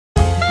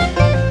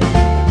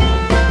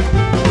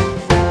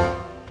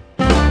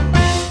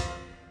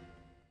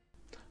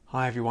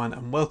Hi everyone,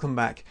 and welcome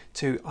back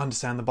to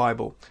Understand the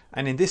Bible.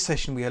 And in this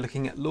session we are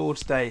looking at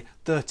Lord's Day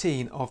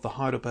 13 of the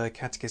Heidelberg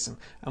Catechism,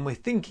 and we're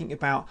thinking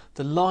about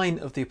the line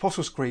of the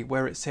Apostles' Creed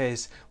where it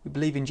says we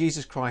believe in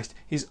Jesus Christ,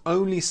 his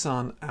only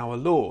Son, our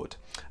Lord.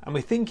 And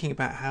we're thinking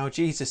about how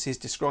Jesus is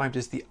described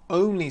as the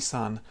only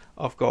Son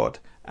of God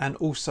and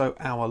also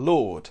our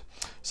Lord.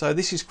 So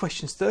this is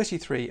questions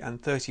 33 and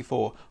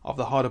 34 of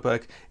the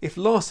Heidelberg. If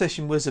last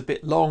session was a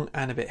bit long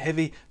and a bit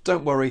heavy,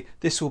 don't worry,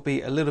 this will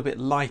be a little bit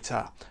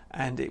lighter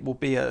and it will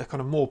be a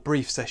kind of more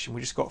brief session.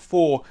 We just got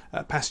four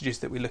passages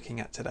that we're looking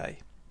at today.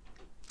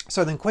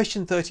 So then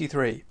question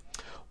 33,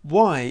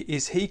 why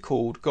is he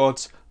called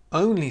God's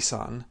only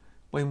Son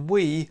when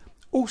we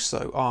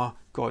also are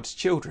God's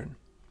children?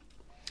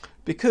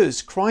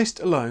 Because Christ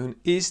alone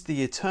is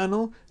the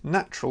eternal,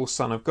 natural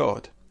Son of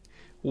God.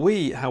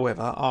 We,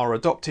 however, are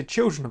adopted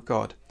children of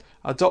God,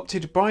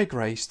 adopted by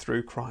grace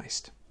through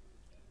Christ.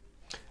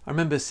 I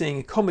remember seeing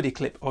a comedy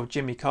clip of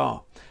Jimmy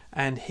Carr,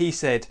 and he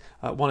said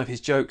one of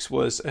his jokes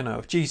was,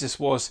 if Jesus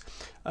was,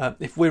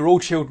 if we're all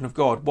children of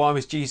God, why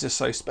was Jesus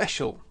so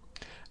special?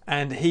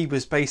 And he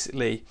was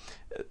basically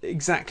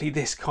exactly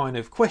this kind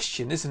of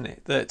question, isn't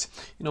it? That,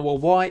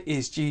 why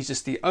is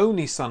Jesus the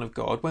only Son of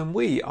God when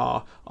we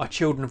are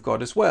children of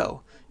God as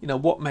well?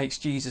 What makes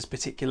Jesus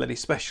particularly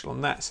special?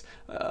 And that's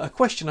a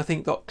question I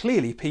think that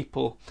clearly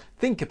people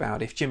think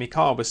about if Jimmy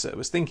Carr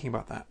was thinking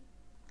about that.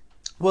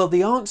 Well,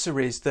 the answer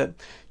is that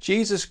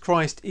Jesus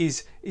Christ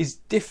is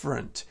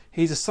different.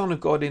 He's a Son of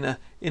God in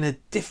a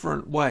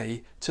different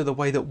way to the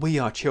way that we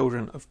are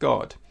children of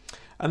God.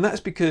 And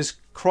that's because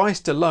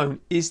Christ alone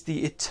is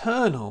the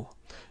eternal,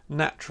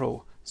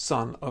 natural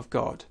Son of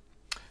God.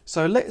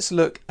 So let's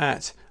look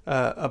at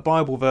a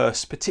Bible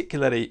verse,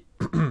 particularly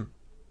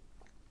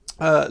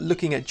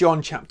looking at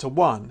John chapter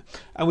 1.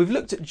 And we've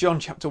looked at John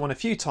chapter 1 a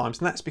few times,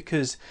 and that's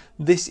because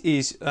this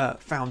is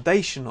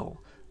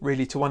foundational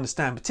really to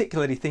understand,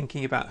 particularly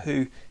thinking about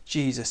who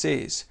Jesus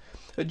is.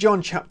 At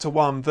John chapter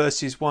 1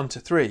 verses 1 to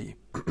 3,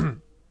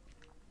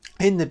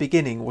 in the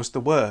beginning was the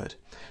Word,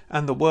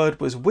 and the Word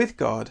was with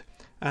God,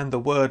 and the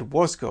Word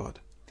was God.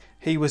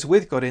 He was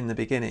with God in the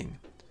beginning.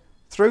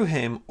 Through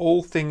him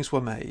all things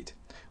were made.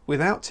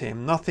 Without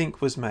him nothing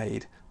was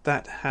made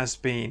that has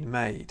been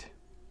made.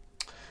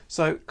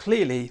 So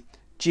clearly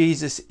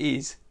Jesus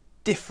is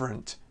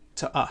different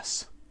to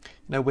us.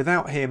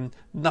 Without him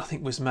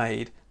nothing was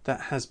made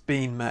that has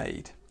been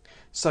made.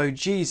 So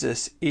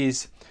Jesus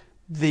is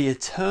the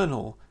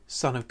eternal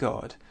Son of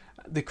God,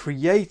 the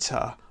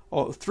Creator,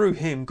 or through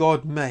him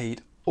God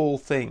made all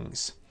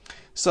things.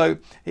 So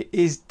it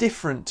is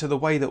different to the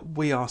way that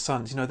we are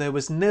sons. There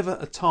was never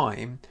a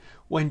time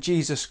when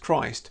Jesus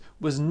Christ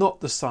was not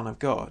the Son of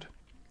God.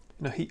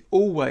 He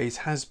always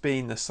has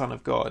been the Son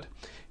of God.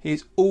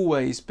 He's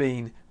always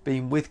been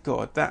with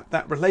God.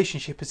 That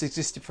relationship has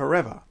existed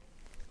forever.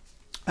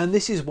 And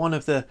this is one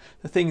of the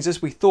things,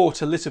 as we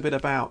thought a little bit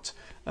about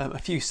a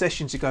few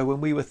sessions ago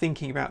when we were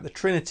thinking about the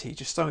Trinity,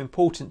 just so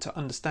important to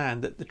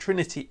understand that the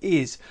Trinity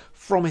is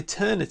from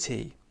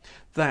eternity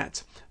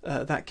that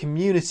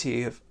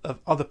community of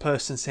other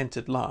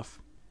person-centered love.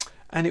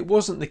 And it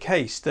wasn't the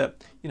case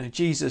that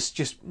Jesus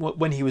just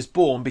when he was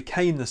born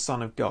became the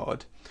Son of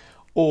God,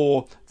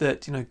 or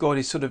that God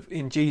is sort of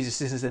in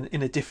Jesus is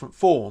in a different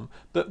form,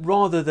 but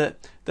rather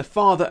that the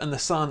Father and the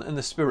Son and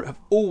the Spirit have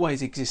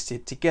always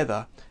existed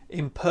together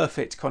in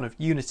perfect kind of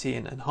unity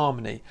and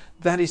harmony.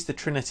 That is the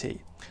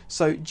Trinity.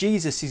 So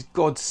Jesus is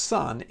God's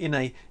Son in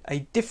a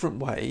different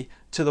way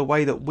to the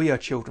way that we are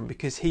children,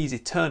 because he's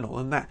eternal,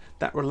 and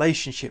that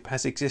relationship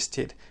has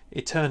existed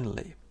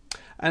eternally.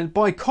 And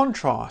by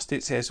contrast,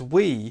 it says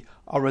we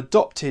are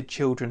adopted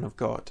children of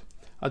God,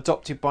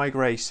 adopted by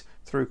grace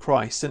through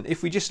Christ. And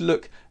if we just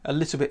look a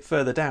little bit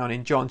further down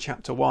in John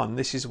chapter 1,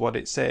 this is what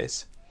it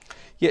says.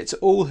 Yet to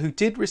all who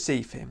did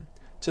receive him,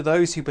 to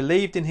those who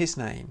believed in his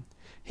name,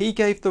 he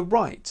gave the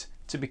right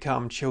to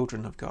become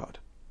children of God.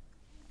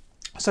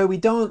 So we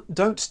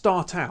don't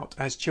start out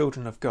as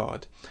children of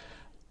God.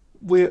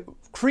 We're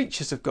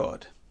creatures of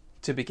God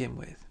to begin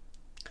with.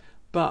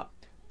 But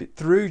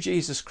through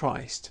Jesus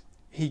Christ,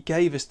 he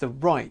gave us the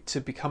right to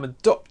become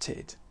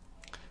adopted.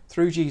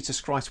 Through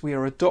Jesus Christ, we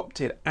are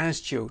adopted as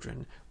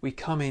children. We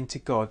come into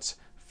God's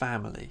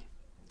family.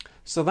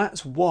 So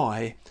that's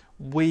why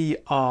we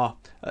are,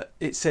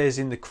 it says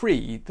in the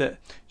Creed that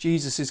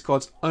Jesus is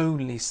God's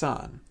only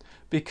Son,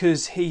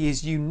 because he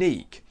is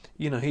unique.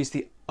 He's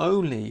the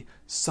only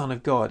Son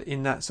of God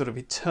in that sort of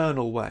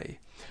eternal way.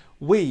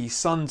 We,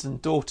 sons and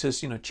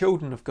daughters,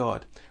 children of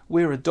God,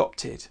 we're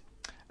adopted,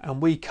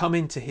 and we come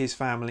into his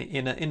family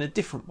in a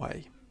different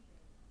way.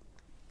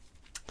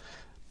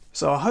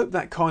 So I hope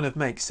that kind of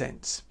makes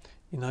sense.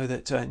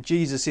 That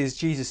Jesus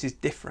is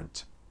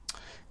different.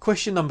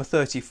 Question number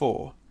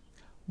 34.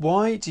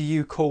 Why do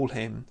you call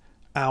him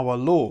our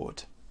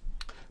Lord?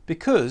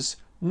 Because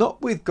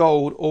not with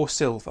gold or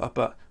silver,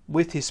 but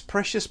with his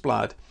precious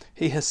blood,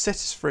 he has set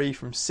us free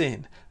from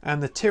sin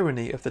and the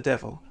tyranny of the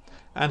devil,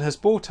 and has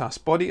bought us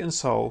body and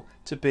soul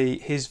to be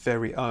his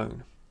very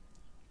own.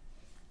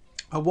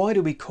 And why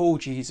do we call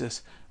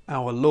Jesus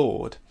our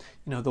Lord,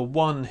 the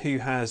one who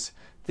has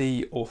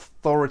the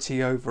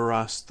authority over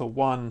us, the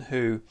one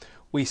who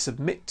we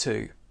submit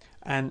to,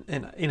 and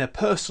in a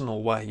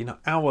personal way,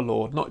 our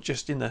Lord, not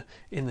just in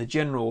the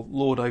general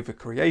Lord over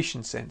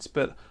creation sense,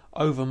 but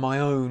over my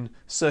own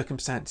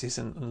circumstances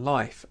and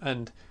life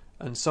and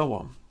so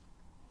on.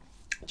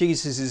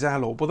 Jesus is our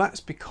Lord. Well, that's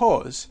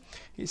because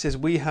it says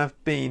we have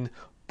been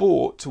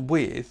bought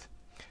with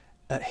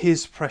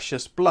his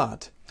precious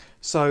blood.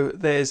 So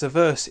there's a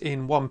verse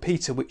in 1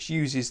 Peter which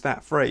uses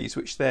that phrase,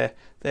 which they're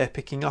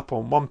picking up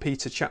on. 1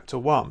 Peter chapter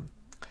 1,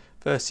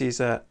 verses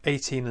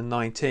 18 and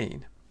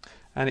 19.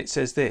 And it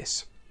says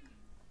this: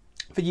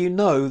 "For you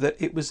know that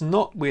it was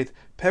not with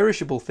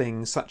perishable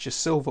things such as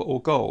silver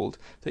or gold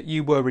that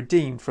you were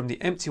redeemed from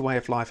the empty way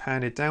of life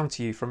handed down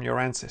to you from your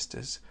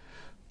ancestors,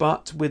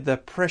 but with the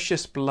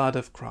precious blood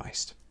of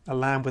Christ, a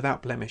lamb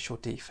without blemish or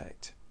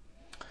defect."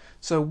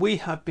 So we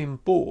have been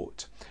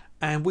bought,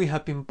 and we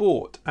have been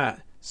bought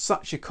at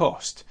such a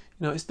cost.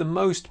 It's the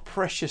most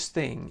precious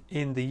thing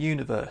in the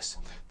universe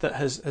that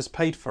has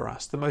paid for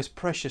us, the most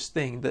precious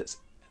thing that's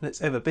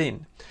ever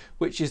been,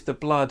 which is the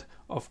blood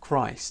of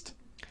Christ.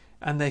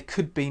 And there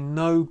could be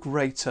no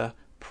greater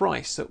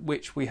price at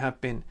which we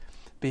have been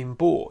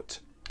bought.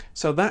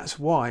 So that's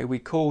why we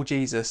call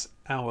Jesus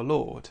our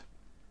Lord.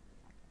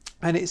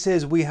 And it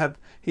says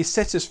He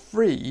set us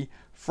free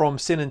from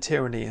sin and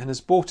tyranny and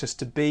has bought us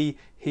to be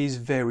his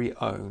very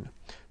own.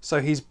 So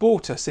he's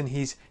bought us and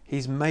he's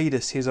made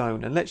us his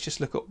own. And let's just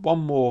look at one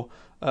more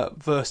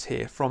verse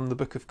here from the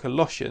book of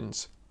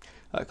Colossians.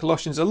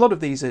 Colossians, a lot of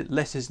these are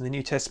letters in the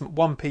New Testament.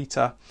 1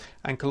 Peter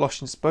and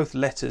Colossians, both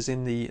letters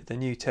in the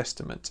New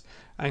Testament.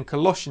 And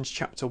Colossians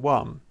chapter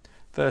 1,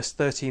 verse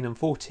 13 and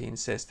 14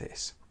 says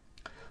this: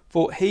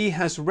 "For he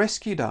has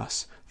rescued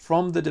us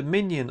from the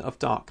dominion of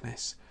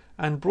darkness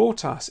and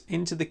brought us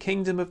into the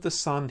kingdom of the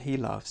Son he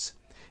loves,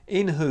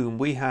 in whom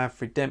we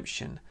have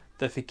redemption,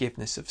 the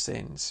forgiveness of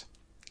sins."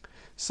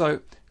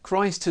 So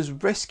Christ has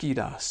rescued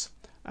us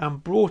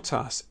and brought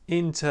us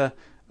into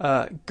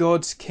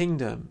God's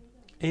kingdom,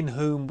 in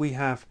whom we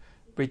have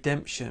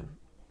redemption.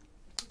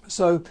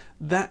 So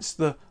that's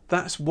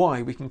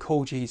why we can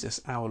call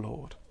Jesus our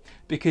Lord,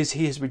 because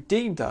he has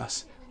redeemed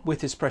us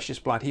with his precious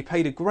blood. He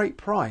paid a great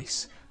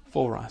price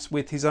for us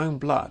with his own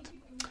blood,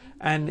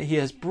 and he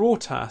has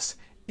brought us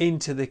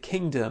into the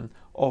kingdom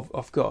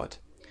of God,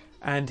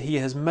 and he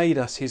has made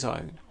us his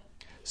own.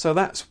 So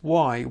that's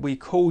why we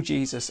call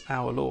Jesus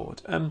our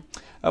Lord.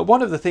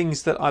 One of the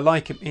things that I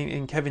like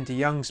in Kevin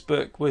DeYoung's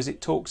book was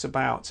it talks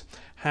about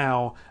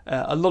how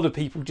a lot of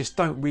people just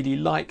don't really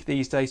like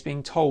these days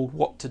being told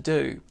what to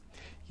do.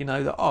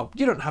 That,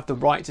 you don't have the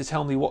right to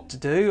tell me what to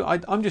do.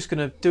 I'm just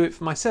going to do it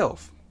for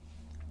myself.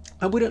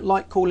 And we don't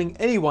like calling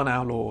anyone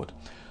our Lord.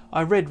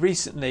 I read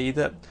recently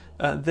that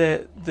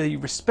the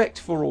respect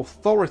for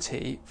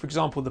authority, for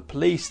example, the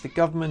police, the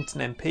government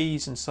and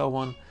MPs and so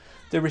on,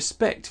 the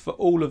respect for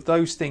all of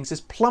those things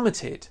has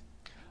plummeted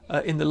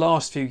in the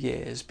last few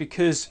years,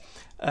 because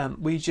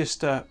we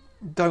just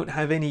don't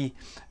have any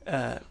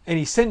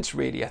sense,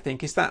 really. I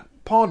think is that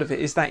part of it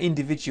is that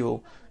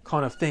individual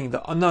kind of thing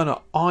that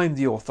no, I'm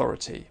the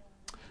authority.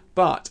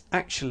 But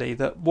actually,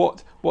 that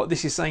what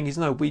this is saying is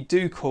no, we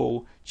do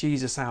call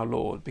Jesus our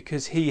Lord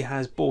because he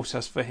has bought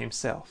us for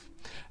himself.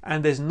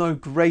 And there's no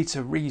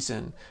greater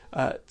reason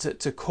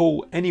to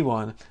call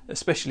anyone,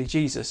 especially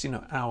Jesus,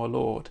 our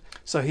Lord.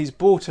 So he's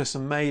bought us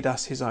and made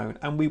us his own.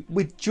 And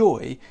with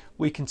joy,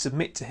 we can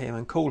submit to him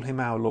and call him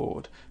our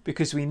Lord,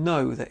 because we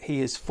know that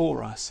he is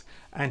for us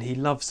and he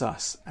loves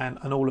us and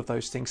all of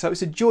those things. So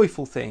it's a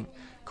joyful thing,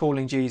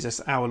 calling Jesus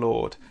our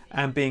Lord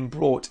and being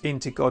brought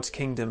into God's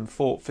kingdom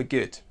for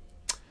good.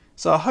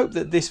 So I hope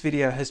that this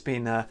video has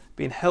been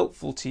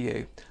helpful to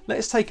you.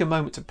 Let's take a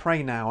moment to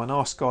pray now and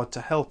ask God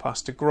to help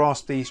us to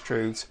grasp these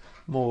truths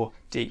more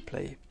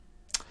deeply.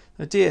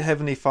 Now, dear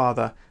Heavenly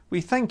Father,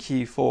 we thank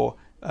you for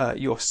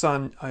your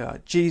Son,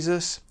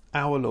 Jesus,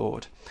 our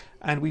Lord.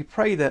 And we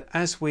pray that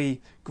as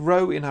we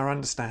grow in our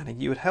understanding,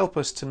 you would help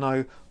us to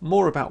know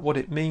more about what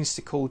it means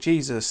to call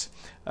Jesus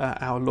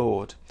our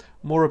Lord,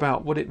 more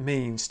about what it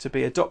means to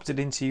be adopted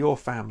into your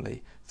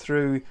family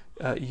through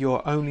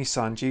your only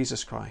Son,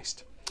 Jesus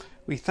Christ.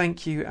 We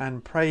thank you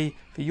and pray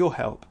for your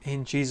help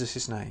in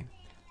Jesus' name.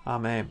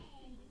 Amen.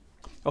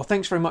 Well,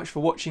 thanks very much for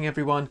watching,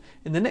 everyone.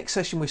 In the next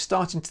session, we're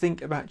starting to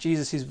think about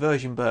Jesus'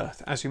 virgin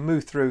birth as we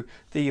move through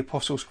the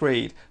Apostles'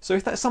 Creed. So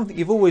if that's something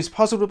you've always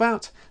puzzled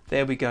about,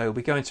 there we go.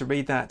 We're going to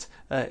read that,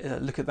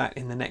 look at that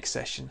in the next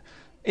session.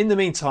 In the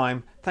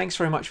meantime, thanks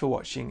very much for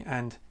watching,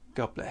 and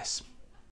God bless.